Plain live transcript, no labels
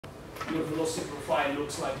your velocity profile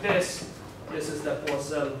looks like this. This is the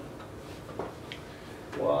Poiseuille.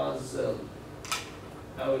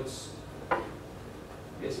 Now it's,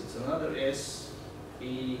 yes, it's another S,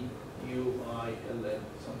 E, U, I, L, N,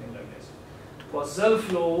 something like this. Poiseuille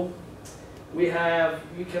flow, we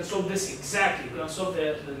can solve this exactly. We can solve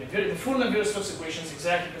the full Navier-Stokes equations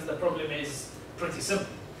exactly because the problem is pretty simple.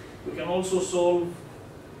 We can also solve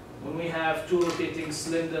when we have two rotating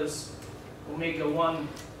cylinders, omega 1,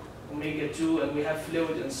 omega 2, and we have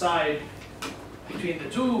fluid inside between the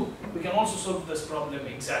two, we can also solve this problem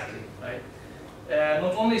exactly, right?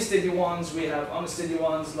 Not only steady ones, we have unsteady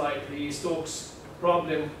ones like the Stokes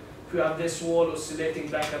problem. If you have this wall oscillating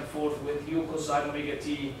back and forth with u cosine omega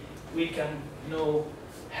t, we can know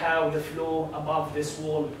how the flow above this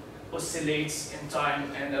wall oscillates in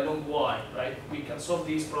time and along y, right? We can solve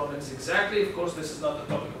these problems exactly. Of course, this is not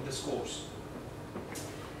the topic of this course.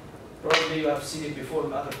 Probably you have seen it before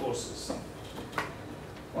in other courses.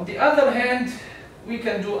 On the other hand, we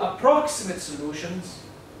can do approximate solutions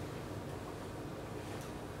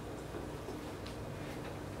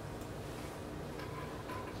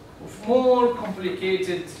of more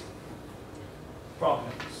complicated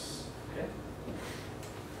problems. Okay?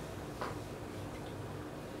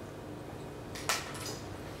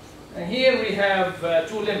 And here we have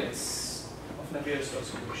two limits of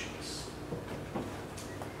Navier-Stokes equations.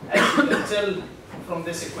 As you can tell from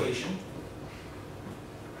this equation,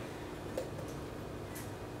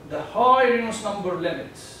 the high Reynolds number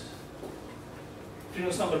limit,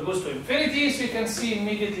 Reynolds number goes to infinity, so you can see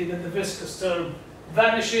immediately that the viscous term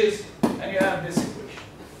vanishes and you have this equation.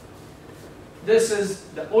 This is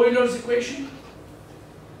the Euler's equation.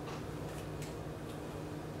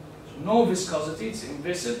 So no viscosity, it's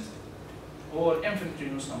inviscid or infinite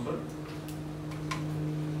Reynolds number.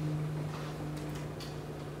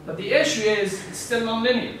 But the issue is it's still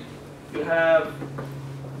nonlinear. You have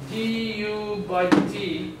du by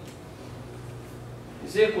dt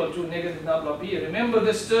is equal to negative nabla p. Remember,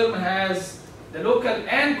 this term has the local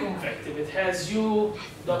and convective. It has u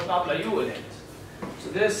dot nabla u in it. So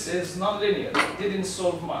this is nonlinear. It didn't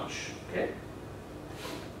solve much. Okay?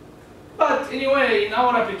 But anyway, in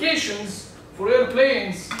our applications for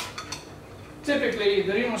airplanes, typically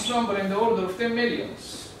the Reynolds number in the order of 10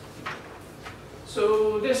 millions.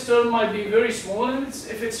 So this term might be very small, and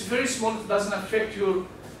if it's very small, it doesn't affect your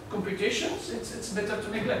computations. It's better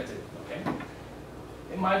to neglect it. Okay?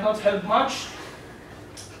 It might not help much,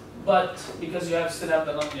 but because you still have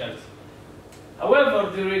the nonlinearity.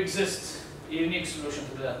 However, there exists a unique solution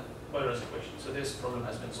to the Euler's equation. So this problem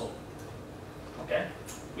has been solved. Okay?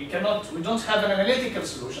 We don't have an analytical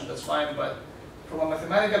solution, that's fine, but from a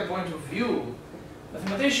mathematical point of view,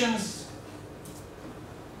 mathematicians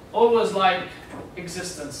always like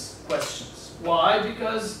existence questions. Why?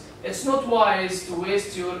 Because it's not wise to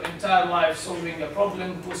waste your entire life solving a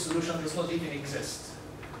problem whose solution does not even exist.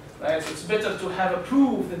 Right? So it's better to have a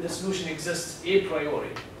proof that the solution exists a priori.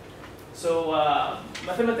 So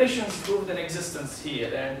mathematicians proved an existence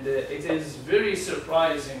here, and it is very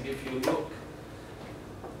surprising if you look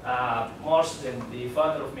Marsden, the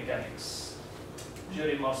father of mechanics,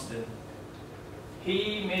 Jerry Marsden,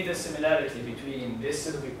 he made a similarity between this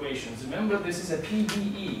set of equations. Remember, this is a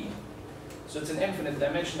PDE, so it's an infinite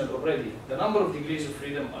dimensional already. The number of degrees of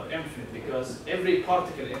freedom are infinite because every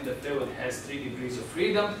particle in the fluid has 3 degrees of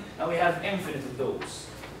freedom, and we have infinite of those.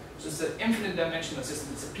 So it's an infinite dimensional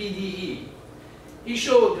system, it's a PDE. He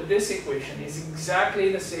showed that this equation is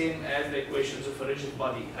exactly the same as the equations of a rigid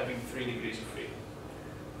body having 3 degrees of freedom,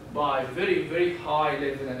 by very, very high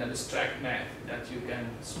level and abstract math that you can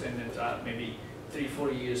spend maybe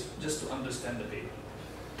 3-4 years just to understand the paper.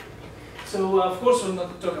 So of course we'll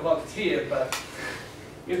not talk about it here, but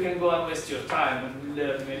you can go and waste your time and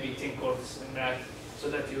learn maybe 10 courses in math so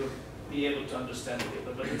that you'll be able to understand the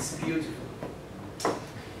paper, but it's beautiful.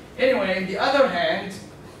 Anyway, on the other hand,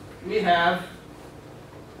 we have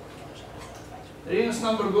the Reynolds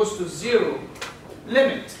number goes to 0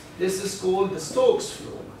 limit. This is called the Stokes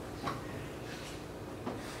flow.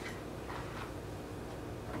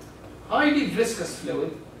 Highly viscous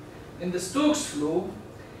fluid. In the Stokes flow,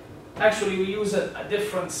 actually we use a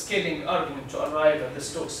different scaling argument to arrive at the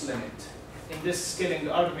Stokes limit. In this scaling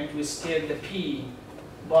argument, we scale the P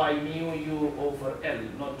by mu u over L,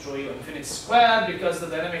 not rho u infinity squared, because the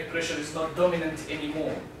dynamic pressure is not dominant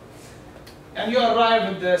anymore. And you arrive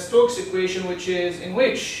at the Stokes equation, in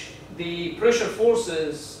which the pressure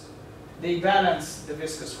forces, they balance the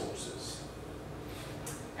viscous forces.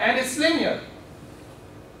 And it's linear.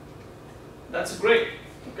 That's great,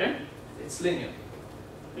 okay? It's linear.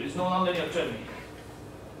 There is no nonlinear term here.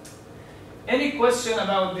 Any question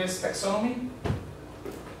about this taxonomy?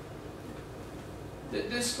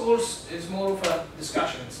 This course is more of a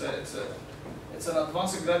discussion. It's an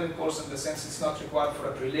advanced graduate course in the sense it's not required for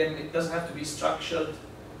a prelim. It doesn't have to be structured.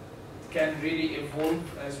 It can really evolve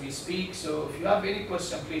as we speak. So if you have any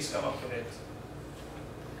question, please come up with it.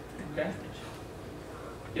 Okay?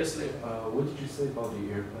 Yes, Leo. What did you say about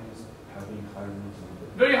the airplanes having high Reynolds number?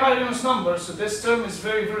 Very high Reynolds number, so this term is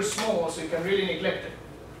very, very small, so you can really neglect it.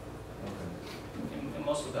 Okay. In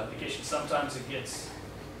most of the applications. Sometimes it gets,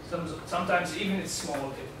 sometimes even it's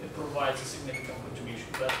small, it provides a significant contribution.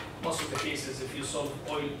 But most of the cases, if you solve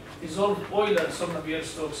oil and solve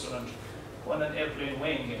Navier-Stokes on an airplane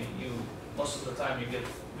wing, most of the time you get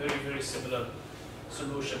very, very similar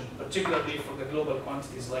solution, particularly for the global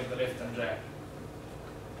quantities like the lift and drag.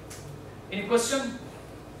 Any question?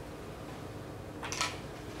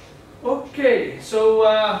 Okay, so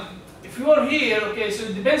if you are here, okay, so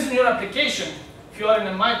it depends on your application. If you are in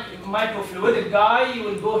a microfluidic guy, you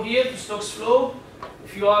will go here to Stokes flow.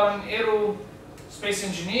 If you are an aerospace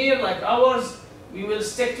engineer like ours, we will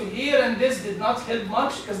stick to here, and this did not help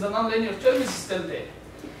much because the nonlinear term is still there.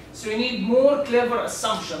 So you need more clever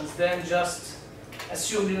assumptions than just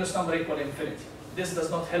assume Reynolds number equal infinity. This does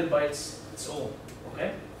not help by its own,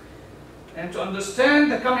 okay? And to understand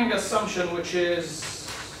the coming assumption, which is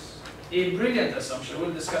a brilliant assumption,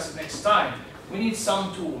 we'll discuss it next time, we need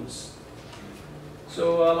some tools.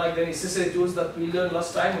 So like the necessary tools that we learned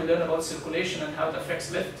last time, we learned about circulation and how it affects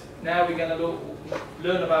lift. Now we're going to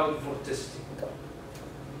learn about vorticity.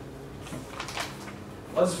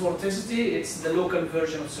 What's vorticity? It's the local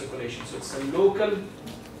version of circulation. So it's a local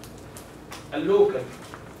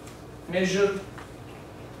measure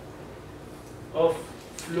of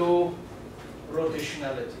flow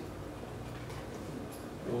rotationality.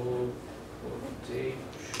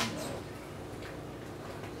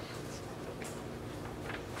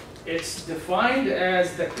 It's defined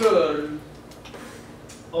as the curl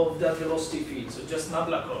of the velocity field. So just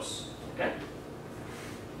nabla cross, okay?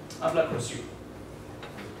 Nabla cross U.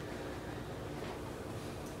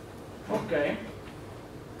 Okay.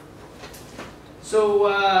 So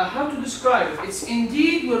how to describe it? It's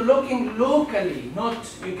indeed we're looking locally,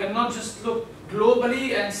 you cannot just look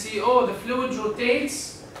globally and see, oh, the fluid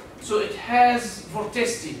rotates, so it has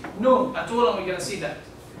vorticity. No, at all are we going to see that.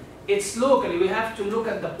 It's locally. We have to look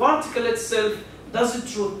at the particle itself. Does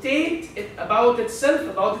it rotate about itself,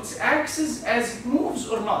 about its axis as it moves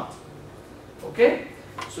or not? Okay?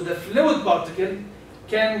 So the fluid particle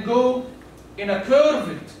can go in a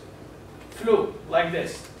curved flow like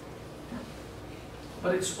this.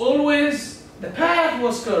 But it's always, the path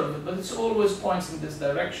was curved, but it's always points in this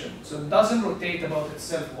direction. So it doesn't rotate about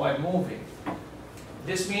itself while moving.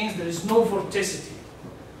 This means there is no vorticity.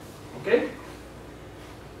 Okay?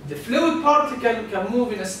 The fluid particle can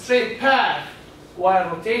move in a straight path while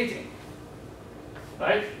rotating.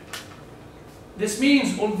 Right? This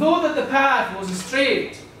means, although that the path was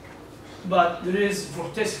straight, but there is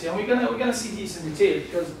vorticity. And we're gonna see this in detail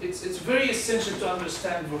because it's very essential to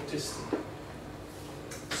understand vorticity.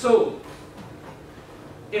 So,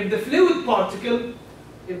 if the fluid particle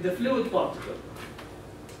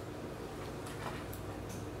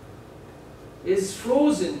is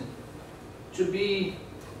frozen to be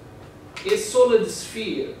a solid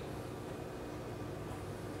sphere,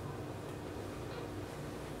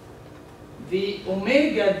 the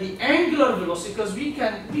omega, the angular velocity, because we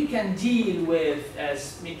can deal with,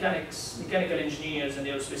 as mechanical engineers and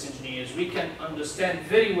aerospace engineers, we can understand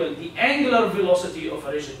very well the angular velocity of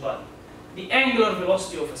a rigid body, the angular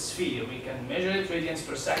velocity of a sphere. We can measure it radians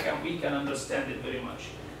per second. We can understand it very much.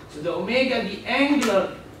 So the omega, the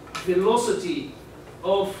angular velocity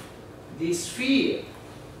of the sphere,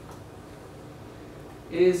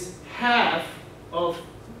 is half of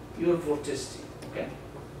your vorticity. Okay.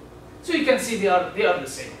 So you can see they are the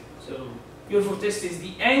same. So your vorticity is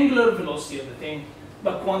the angular velocity of the thing,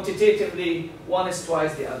 but quantitatively one is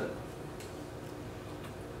twice the other.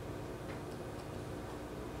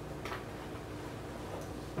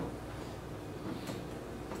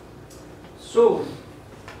 So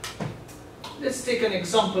let's take an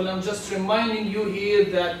example. I'm just reminding you here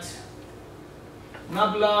that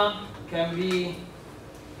nabla can be,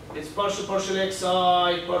 it's partial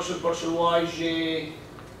xi, partial yj,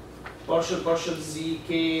 partial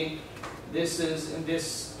zk. This is in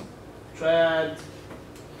this triad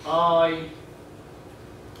I,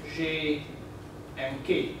 j, and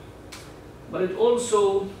k. But it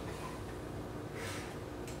also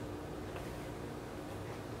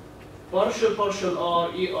partial r,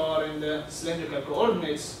 er in the cylindrical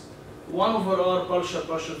coordinates, 1 over r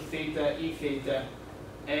partial theta, e theta,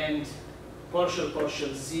 and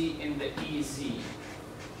partial z in the EZ.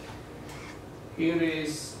 Here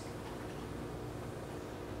is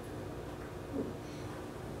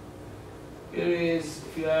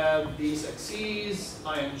if you have these axes,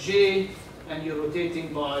 I and j, and you're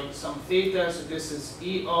rotating by some theta, so this is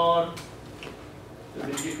ER, the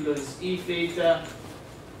perpendicular is E theta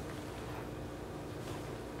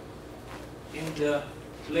in the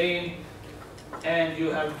plane, and you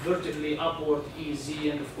have vertically upward EZ,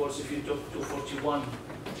 and of course if you took 241,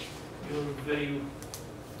 you're very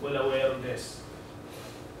well aware of this.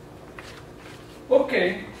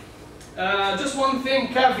 Okay. Just one thing,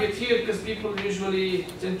 caveat here, because people usually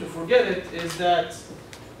tend to forget it, is that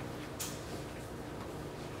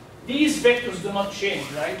these vectors do not change,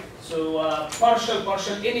 right? So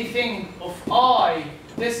partial anything of I,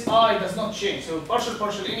 this I does not change. So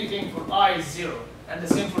partial anything for I is 0, and the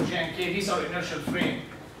same for j and k. These are inertial frame.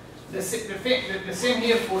 The same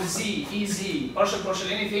here for z, ez. Partial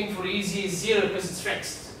anything for ez is 0 because it's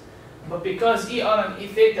fixed. But because er and e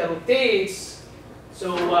theta rotates,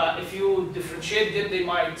 so if you differentiate them,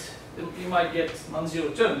 you might get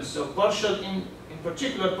non-zero terms. So partial in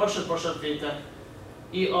particular, partial theta,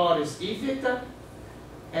 er is e theta,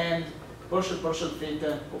 and partial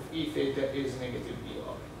theta of e theta is negative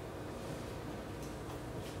er.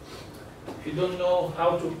 If you don't know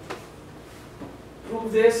how to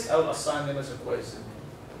prove this, I'll assign them as a quiz,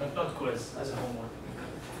 not quiz, as a homework.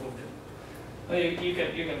 You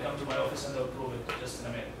can come to my office and I'll prove it just in a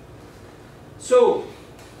minute. So,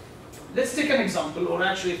 let's take an example, or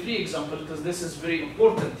actually 3 examples, because this is very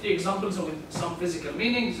important. 3 examples with some physical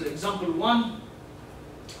meaning. So example 1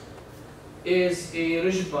 is a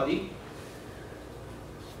rigid body.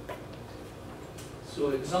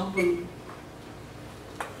 So example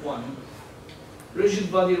 1,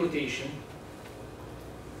 rigid body rotation.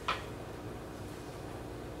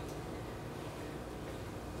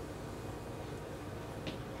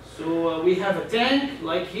 So we have a tank,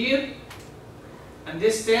 like here. And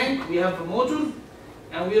this tank, we have a motor,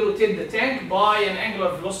 and we rotate the tank by an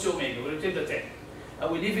angular velocity omega. We rotate the tank.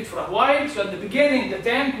 And we leave it for a while, so at the beginning, the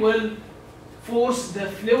tank will force the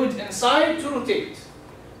fluid inside to rotate.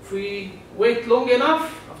 If we wait long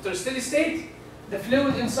enough, after steady state, the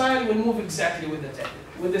fluid inside will move exactly with the tank,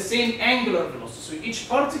 with the same angular velocity. So each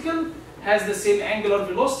particle has the same angular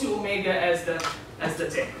velocity omega as the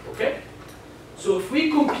tank, okay? So if we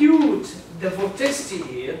compute the vorticity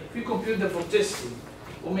here, if we compute the vorticity,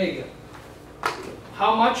 omega,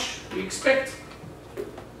 how much we expect?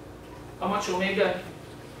 How much omega,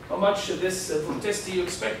 how much this vorticity you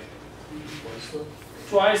expect?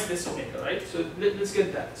 Twice this omega, right? So let's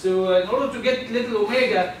get that. So in order to get little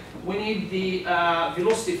omega, we need the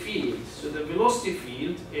velocity field. So the velocity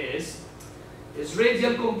field is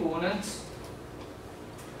radial component,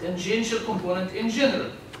 tangential component in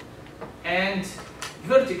general, and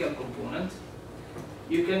vertical component.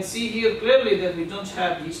 You can see here clearly that we don't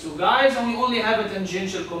have these two guys, and we only have a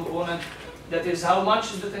tangential component. That is, how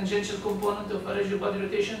much is the tangential component of a rigid body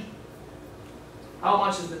rotation? How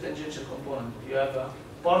much is the tangential component? You have a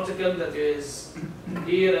particle that is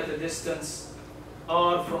here at a distance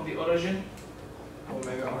r from the origin.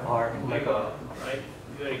 Omega R. Omega r, right?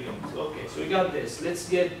 Very good. Okay, so we got this. Let's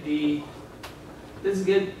get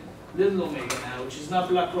little omega now, which is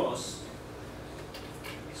not Laplace.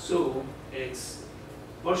 So it's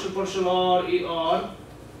partial r er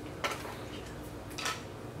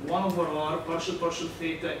 1 over r partial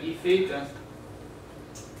theta e theta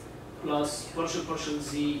plus partial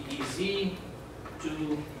z ez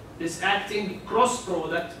to this acting cross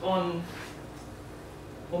product on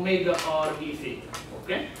omega r e theta.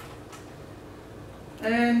 Okay?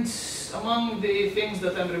 And among the things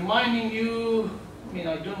that I'm reminding you, I mean,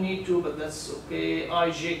 I don't need to, but that's okay.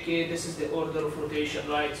 I, j, k, this is the order of rotation,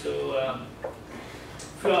 right? So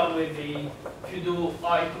if you do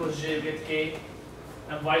I cross j, you get k,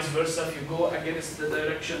 and vice versa. If you go against the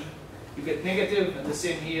direction, you get negative, and the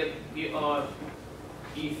same here, er,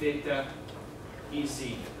 e theta, ez,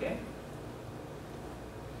 okay?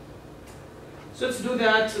 So let's do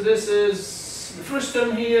that. So this is the first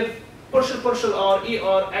term here, partial r,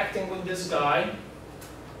 er acting with this guy.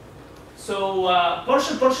 So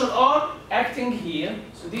partial r acting here.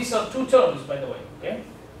 So these are two terms, by the way, okay?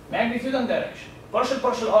 Magnitude and direction.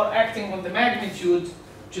 Partial r acting on the magnitude,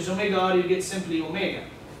 which is omega r, you get simply omega.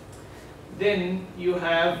 Then you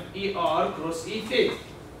have er cross e theta.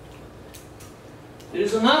 There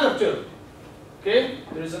is another term, okay?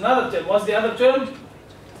 There is another term. What's the other term?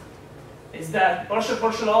 Is that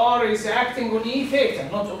partial r is acting on e theta,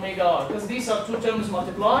 not omega r, because these are two terms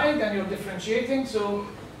multiplied and you're differentiating. So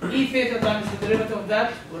E theta times the derivative of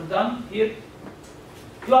that, we're done here,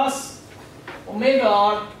 plus omega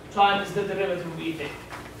r times the derivative of E theta.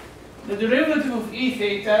 The derivative of E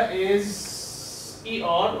theta is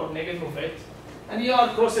ER, or negative of it, and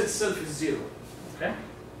ER cross itself is 0. Okay?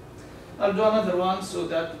 I'll do another one so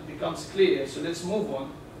that it becomes clear. So let's move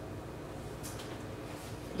on.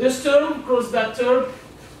 This term cross that term.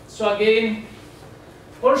 So again,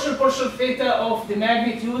 partial theta of the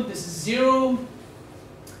magnitude, this is 0.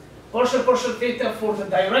 Partial theta for the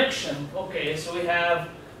direction. Okay, so we have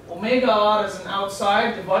omega r as an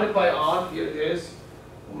outside divided by r. Here it is.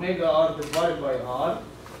 Omega r divided by r.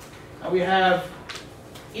 And we have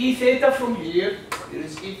E theta from here. Here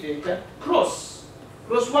is E theta. Cross.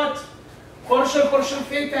 Cross what? Partial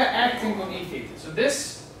theta acting on E theta. So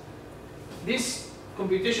this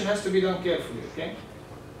computation has to be done carefully, okay?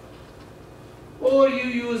 Or you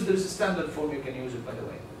use, there's a standard form, you can use it by the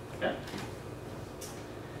way. Okay?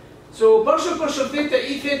 So partial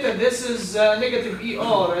theta, E theta, this is negative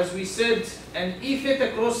ER as we said, and E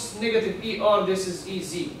theta cross negative ER, this is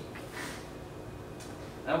EZ.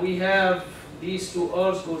 And we have these two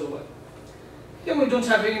R's goes away. Then we don't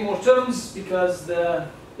have any more terms because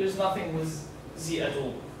there's nothing with Z at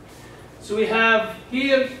all. So we have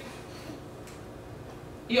here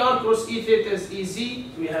ER cross E theta is EZ.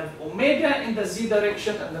 We have omega in the Z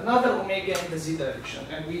direction and another omega in the Z direction.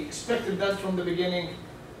 And we expected that from the beginning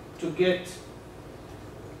to get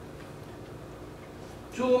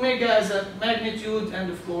 2 omega as a magnitude,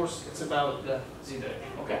 and of course it's about the Z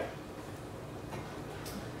direction. Okay?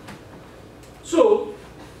 So,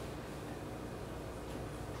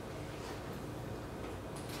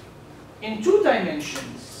 in 2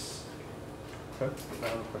 dimensions. Okay, I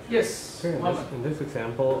have a question. Yes. So in this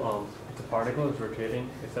example, the particle is rotating.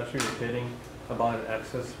 It's actually rotating about an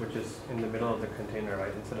axis which is in the middle of the container,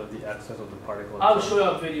 right? Instead of the axis of the particle. I'll show you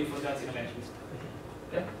a video for that in a minute.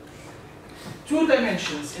 Okay? 2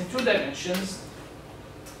 dimensions. In 2 dimensions,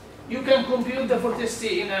 you can compute the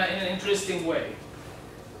vorticity in an interesting way.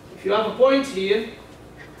 If you have a point here,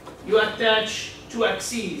 you attach 2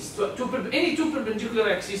 axes, any 2 perpendicular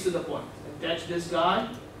axes to the point. Attach this guy,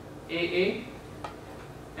 AA,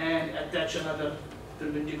 and attach another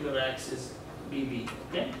perpendicular axis, BB.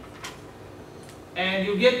 Okay? And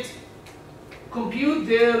you compute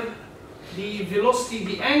there the velocity,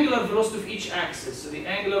 the angular velocity of each axis. So the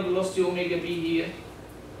angular velocity omega b here,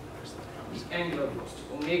 the angular velocity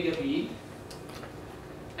omega b,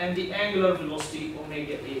 and the angular velocity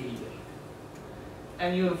omega a here.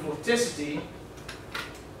 And your vorticity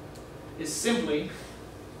is simply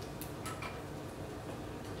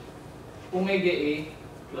omega a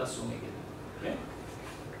plus omega b. Okay?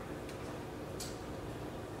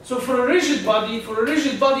 So for a rigid body,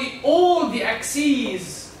 all the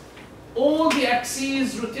axes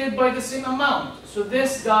rotate by the same amount. So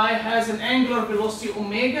this guy has an angular velocity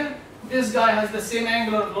omega. This guy has the same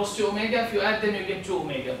angular velocity omega. If you add them, you get 2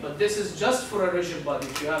 omega. But this is just for a rigid body.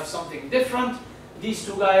 If you have something different, these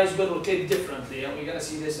 2 guys will rotate differently, and we're going to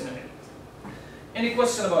see this in a minute. Any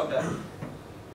question about that?